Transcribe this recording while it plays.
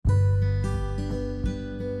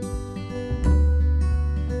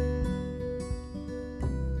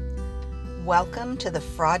Welcome to the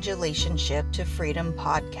Fraudulationship to Freedom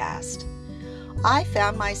podcast. I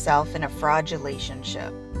found myself in a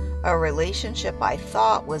fraudulationship, a relationship I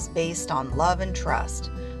thought was based on love and trust,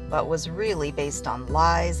 but was really based on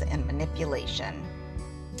lies and manipulation.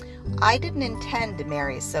 I didn't intend to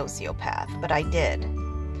marry a sociopath, but I did.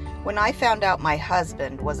 When I found out my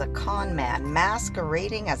husband was a con man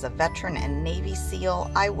masquerading as a veteran and Navy SEAL,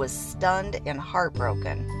 I was stunned and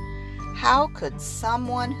heartbroken. How could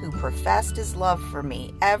someone who professed his love for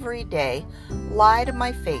me every day lie to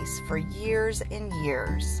my face for years and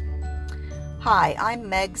years? Hi, I'm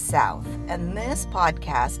Meg South, and this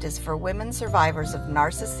podcast is for women survivors of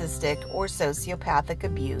narcissistic or sociopathic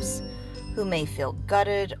abuse who may feel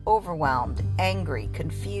gutted, overwhelmed, angry,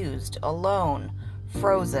 confused, alone,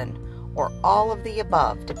 frozen, or all of the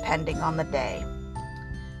above, depending on the day.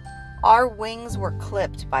 Our wings were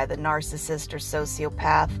clipped by the narcissist or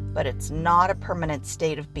sociopath, but it's not a permanent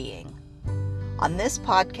state of being. On this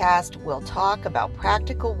podcast, we'll talk about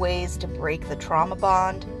practical ways to break the trauma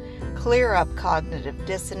bond, clear up cognitive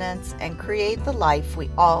dissonance, and create the life we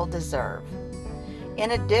all deserve. In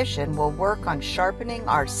addition, we'll work on sharpening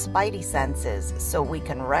our spidey senses so we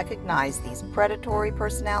can recognize these predatory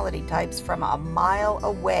personality types from a mile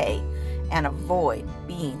away and avoid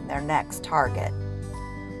being their next target.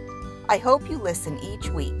 I hope you listen each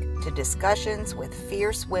week to discussions with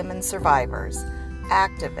fierce women survivors,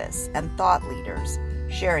 activists, and thought leaders,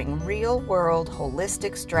 sharing real-world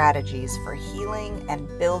holistic strategies for healing and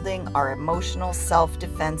building our emotional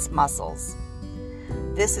self-defense muscles.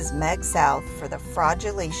 This is Meg South for the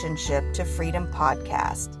Fraudulationship to Freedom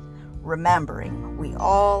podcast, remembering we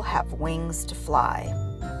all have wings to fly.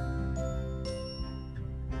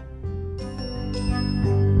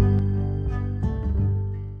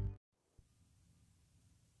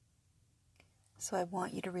 So I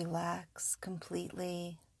want you to relax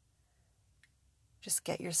completely. Just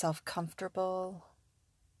get yourself comfortable.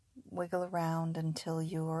 Wiggle around until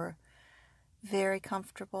you're very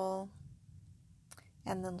comfortable.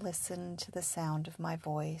 And then listen to the sound of my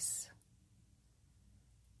voice.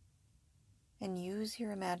 And use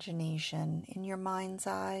your imagination. In your mind's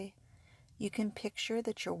eye, you can picture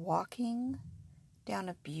that you're walking down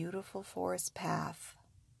a beautiful forest path.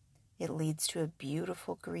 It leads to a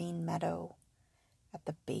beautiful green meadow at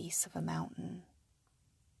the base of a mountain.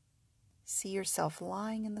 See yourself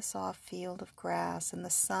lying in the soft field of grass, and the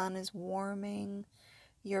sun is warming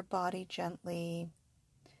your body gently,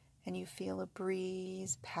 and you feel a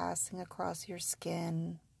breeze passing across your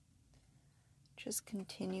skin, just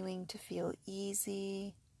continuing to feel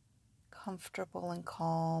easy, comfortable, and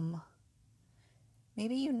calm.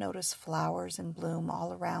 Maybe you notice flowers in bloom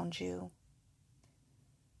all around you.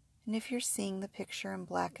 And if you're seeing the picture in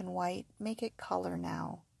black and white, make it color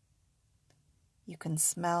now. You can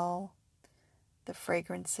smell the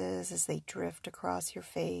fragrances as they drift across your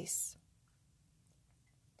face.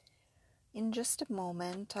 In just a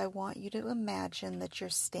moment, I want you to imagine that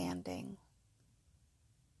you're standing.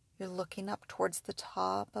 You're looking up towards the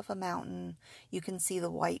top of a mountain. You can see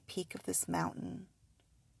the white peak of this mountain.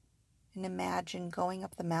 And imagine going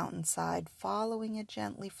up the mountainside, following a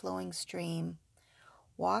gently flowing stream.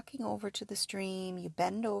 Walking over to the stream, you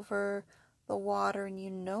bend over the water and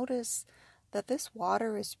you notice that this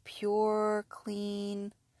water is pure,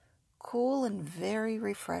 clean, cool, and very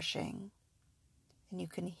refreshing. And you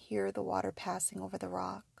can hear the water passing over the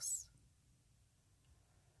rocks.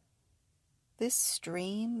 This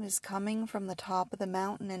stream is coming from the top of the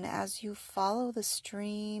mountain, and as you follow the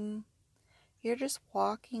stream, you're just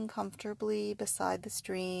walking comfortably beside the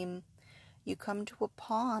stream. You come to a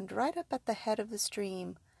pond right up at the head of the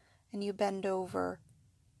stream, and you bend over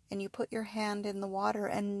and you put your hand in the water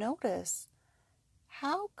and notice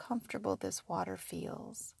how comfortable this water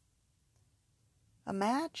feels.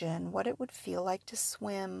 Imagine what it would feel like to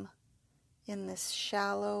swim in this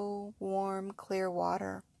shallow, warm, clear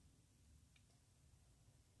water.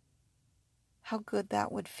 How good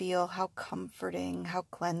that would feel, how comforting, how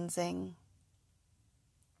cleansing.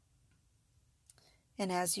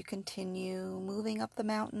 And as you continue moving up the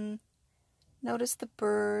mountain, notice the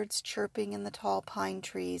birds chirping in the tall pine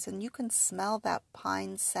trees, and you can smell that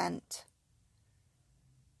pine scent.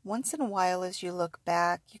 Once in a while, as you look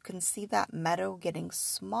back, you can see that meadow getting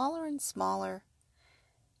smaller and smaller,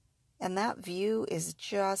 and that view is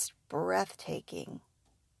just breathtaking.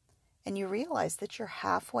 And you realize that you're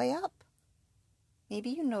halfway up. Maybe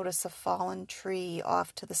you notice a fallen tree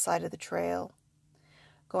off to the side of the trail,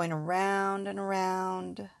 going around and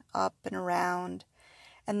around, up and around.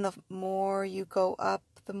 And the more you go up,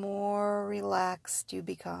 the more relaxed you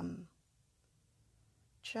become.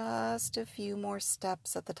 Just a few more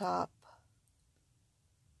steps at the top.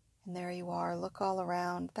 And there you are. Look all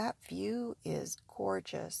around. That view is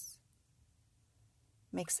gorgeous.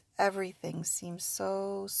 Makes everything seem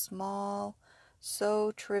so small,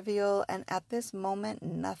 so trivial, and at this moment,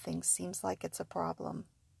 nothing seems like it's a problem.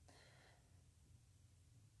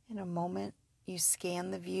 In a moment, you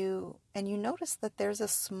scan the view and you notice that there's a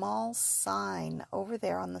small sign over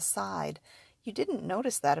there on the side. You didn't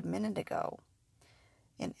notice that a minute ago.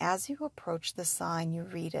 And as you approach the sign, you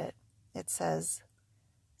read it. It says,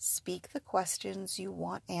 "Speak the questions you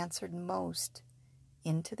want answered most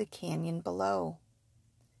into the canyon below,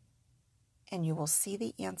 and you will see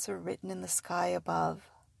the answer written in the sky above."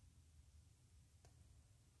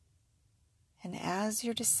 And as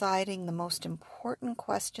you're deciding the most important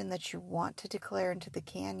question that you want to declare into the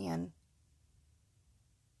canyon,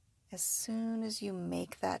 as soon as you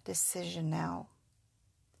make that decision now,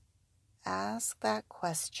 ask that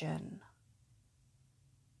question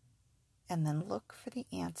and then look for the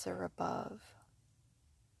answer above.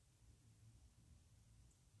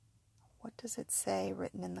 What does it say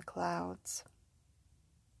written in the clouds?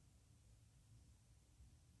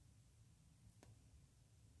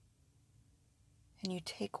 And you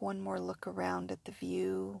take one more look around at the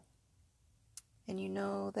view, and you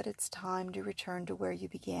know that it's time to return to where you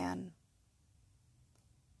began.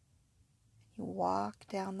 You walk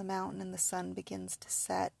down the mountain and the sun begins to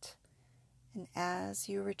set. And as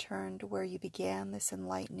you return to where you began this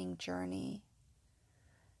enlightening journey,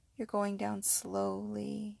 you're going down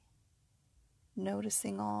slowly,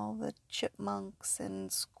 noticing all the chipmunks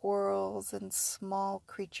and squirrels and small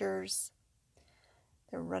creatures.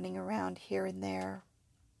 They're running around here and there.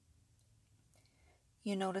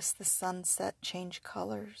 You notice the sunset change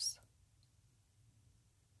colors.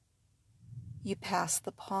 You pass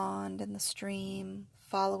the pond and the stream,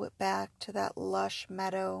 follow it back to that lush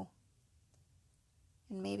meadow.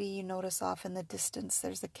 And maybe you notice off in the distance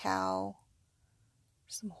there's a cow,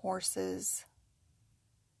 some horses,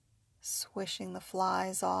 swishing the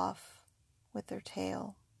flies off with their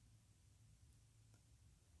tail.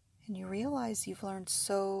 And you realize you've learned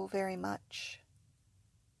so very much,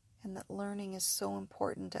 and that learning is so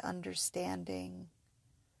important to understanding.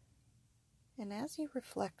 And as you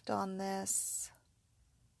reflect on this,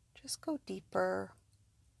 just go deeper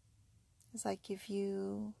as I give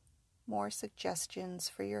you more suggestions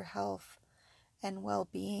for your health and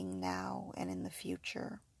well-being now and in the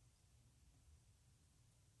future.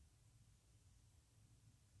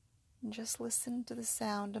 And just listen to the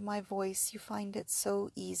sound of my voice. You find it so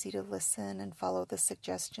easy to listen and follow the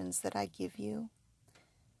suggestions that I give you.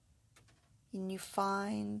 And you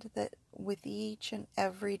find that with each and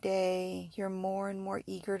every day, you're more and more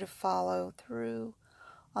eager to follow through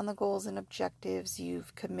on the goals and objectives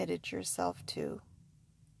you've committed yourself to.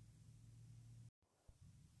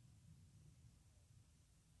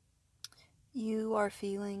 You are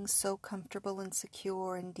feeling so comfortable and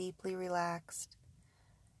secure and deeply relaxed.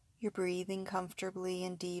 You're breathing comfortably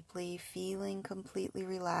and deeply, feeling completely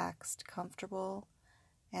relaxed, comfortable,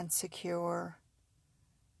 and secure.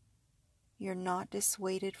 You're not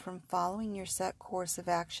dissuaded from following your set course of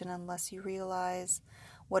action unless you realize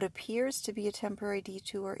what appears to be a temporary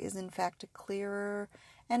detour is in fact a clearer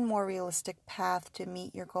and more realistic path to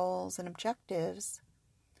meet your goals and objectives.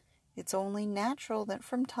 It's only natural that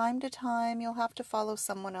from time to time you'll have to follow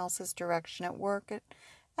someone else's direction at work,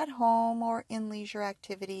 at home, or in leisure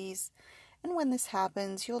activities. And when this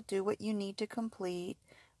happens, you'll do what you need to complete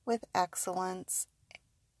with excellence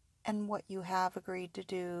and what you have agreed to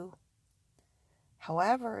do.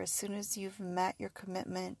 However, as soon as you've met your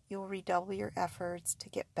commitment, you'll redouble your efforts to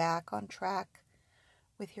get back on track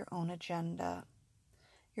with your own agenda.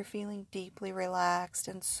 You're feeling deeply relaxed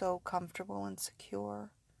and so comfortable and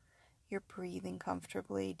secure. You're breathing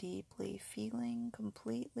comfortably, deeply, feeling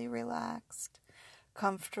completely relaxed,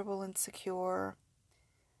 comfortable and secure.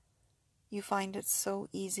 You find it so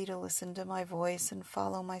easy to listen to my voice and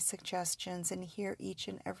follow my suggestions and hear each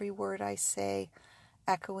and every word I say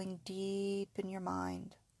echoing deep in your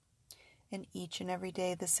mind. And each and every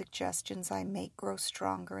day the suggestions I make grow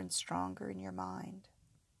stronger and stronger in your mind.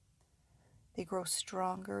 They grow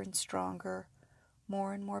stronger and stronger,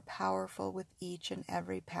 more and more powerful with each and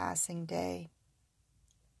every passing day.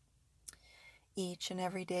 Each and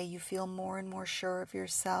every day you feel more and more sure of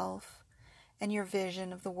yourself and your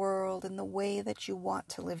vision of the world and the way that you want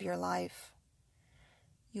to live your life.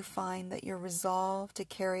 You find that your resolve to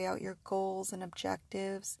carry out your goals and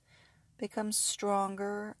objectives becomes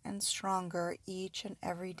stronger and stronger each and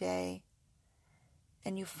every day.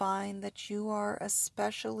 And you find that you are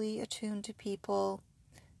especially attuned to people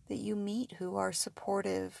that you meet who are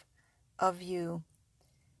supportive of you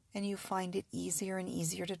and you find it easier and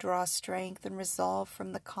easier to draw strength and resolve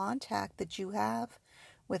from the contact that you have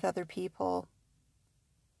with other people.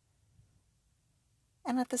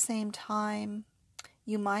 And at the same time,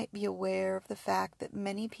 you might be aware of the fact that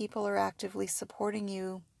many people are actively supporting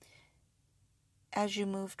you as you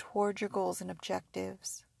move toward your goals and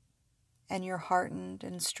objectives, and you're heartened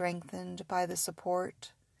and strengthened by the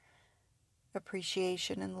support,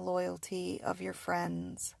 appreciation, and loyalty of your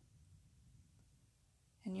friends.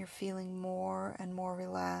 And you're feeling more and more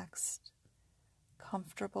relaxed,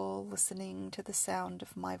 comfortable listening to the sound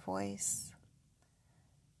of my voice.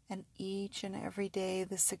 And each and every day,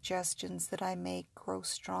 the suggestions that I make grow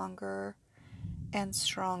stronger and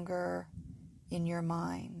stronger in your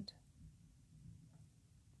mind.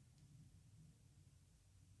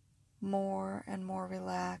 More and more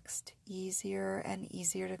relaxed, easier and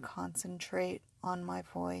easier to concentrate on my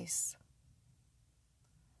voice.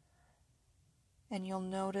 And you'll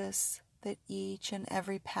notice that each and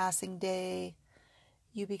every passing day,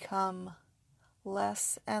 you become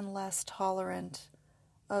less and less tolerant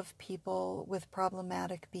of people with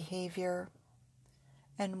problematic behavior,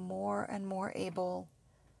 and more able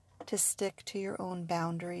to stick to your own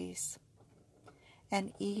boundaries.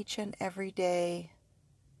 And each and every day,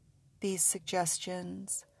 these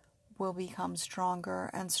suggestions will become stronger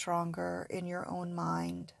and stronger in your own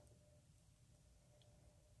mind.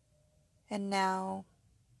 And now,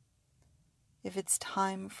 if it's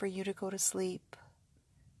time for you to go to sleep,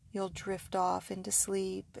 you'll drift off into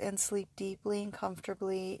sleep and sleep deeply and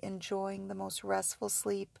comfortably, enjoying the most restful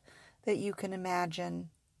sleep that you can imagine.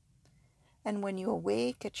 And when you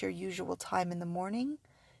awake at your usual time in the morning,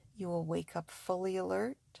 you will wake up fully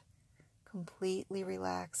alert, completely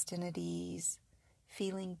relaxed and at ease,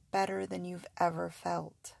 feeling better than you've ever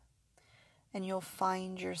felt. And you'll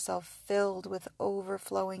find yourself filled with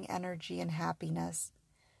overflowing energy and happiness,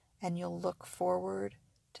 and you'll look forward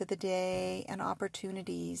to the day and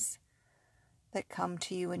opportunities that come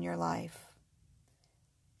to you in your life.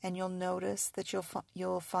 And you'll notice that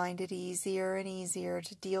you'll find it easier and easier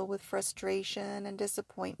to deal with frustration and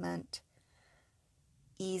disappointment,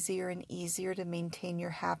 easier and easier to maintain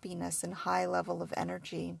your happiness and high level of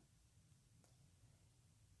energy.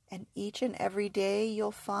 And each and every day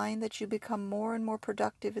you'll find that you become more and more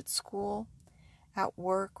productive at school, at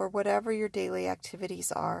work, or whatever your daily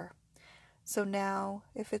activities are. So now,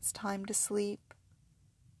 if it's time to sleep,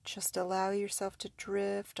 just allow yourself to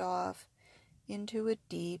drift off into a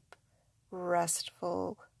deep,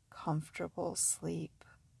 restful, comfortable sleep.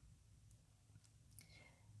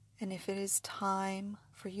 And if it is time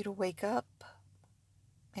for you to wake up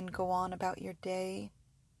and go on about your day,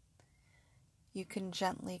 you can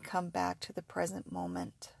gently come back to the present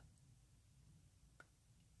moment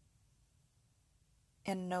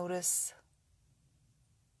and notice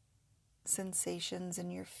sensations in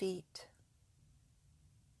your feet,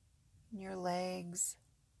 in your legs,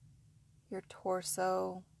 your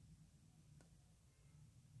torso,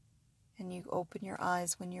 and you open your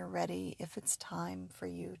eyes when you're ready if it's time for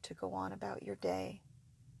you to go on about your day.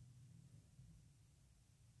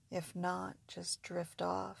 If not, just drift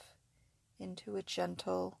off into a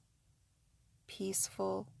gentle,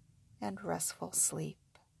 peaceful, and restful sleep.